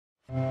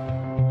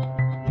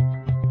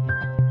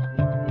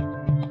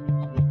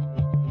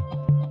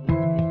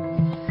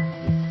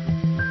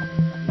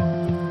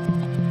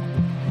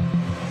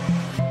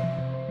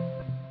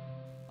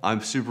I'm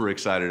super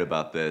excited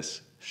about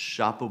this.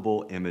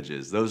 Shoppable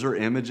images. Those are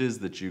images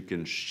that you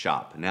can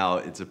shop. Now,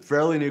 it's a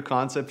fairly new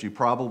concept. You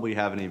probably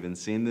haven't even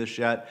seen this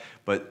yet,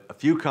 but a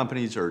few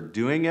companies are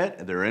doing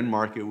it. They're in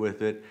market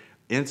with it.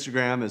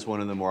 Instagram is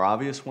one of the more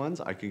obvious ones.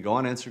 I can go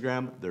on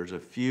Instagram. There's a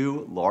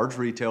few large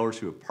retailers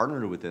who have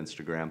partnered with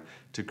Instagram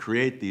to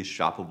create these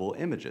shoppable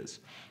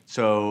images.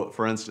 So,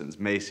 for instance,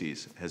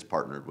 Macy's has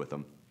partnered with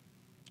them.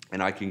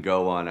 And I can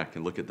go on, I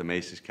can look at the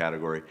Macy's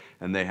category,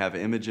 and they have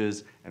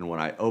images, and when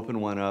I open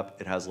one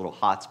up, it has little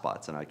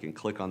hotspots, and I can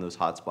click on those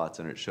hotspots,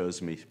 and it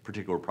shows me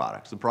particular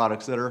products, the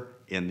products that are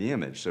in the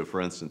image. So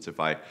for instance, if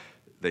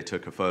they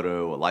took a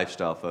photo, a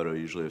lifestyle photo,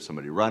 usually of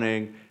somebody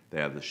running,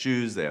 they have the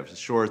shoes, they have the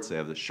shorts, they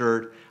have the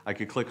shirt, I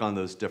could click on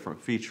those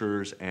different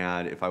features,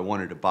 and if I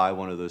wanted to buy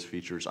one of those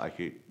features, I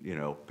could,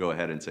 go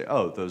ahead and say,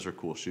 oh, those are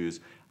cool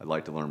shoes, I'd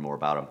like to learn more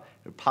about them.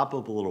 It would pop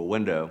up a little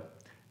window,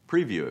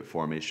 preview it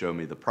for me, show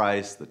me the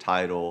price, the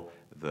title,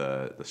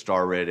 the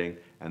star rating,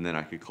 and then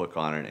I could click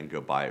on it and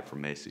go buy it from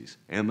Macy's.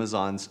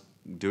 Amazon's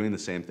doing the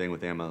same thing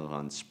with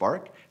Amazon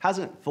Spark.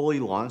 Hasn't fully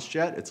launched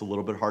yet. It's a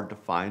little bit hard to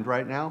find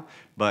right now,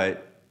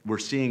 but we're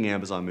seeing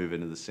Amazon move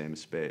into the same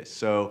space.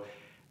 So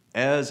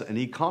as an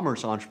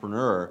e-commerce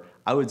entrepreneur,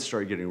 I would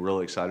start getting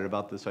really excited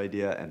about this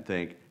idea and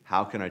think,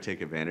 how can I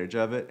take advantage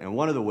of it? And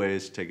one of the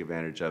ways to take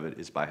advantage of it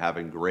is by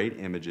having great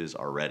images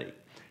already.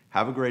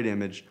 Have a great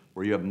image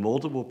where you have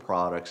multiple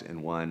products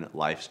in one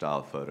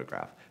lifestyle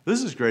photograph.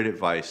 This is great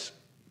advice,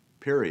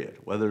 period.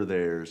 Whether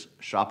there's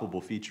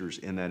shoppable features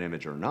in that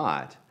image or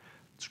not,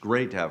 it's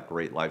great to have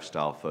great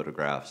lifestyle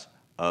photographs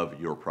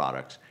of your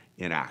products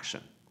in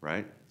action,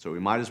 right? So we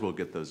might as well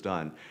get those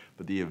done.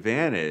 But the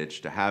advantage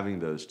to having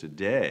those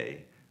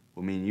today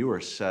will mean you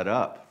are set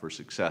up for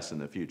success in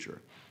the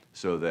future.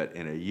 So that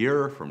in a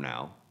year from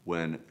now,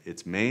 when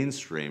it's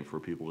mainstream for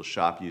people to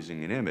shop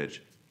using an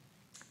image,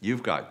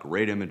 you've got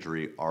great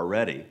imagery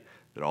already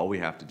that all we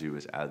have to do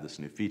is add this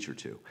new feature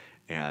to.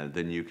 And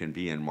then you can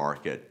be in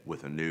market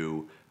with a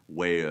new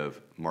way of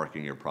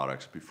marketing your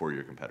products before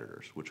your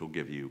competitors, which will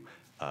give you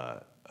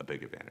a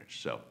big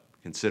advantage. So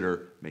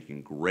consider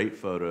making great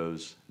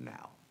photos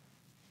now.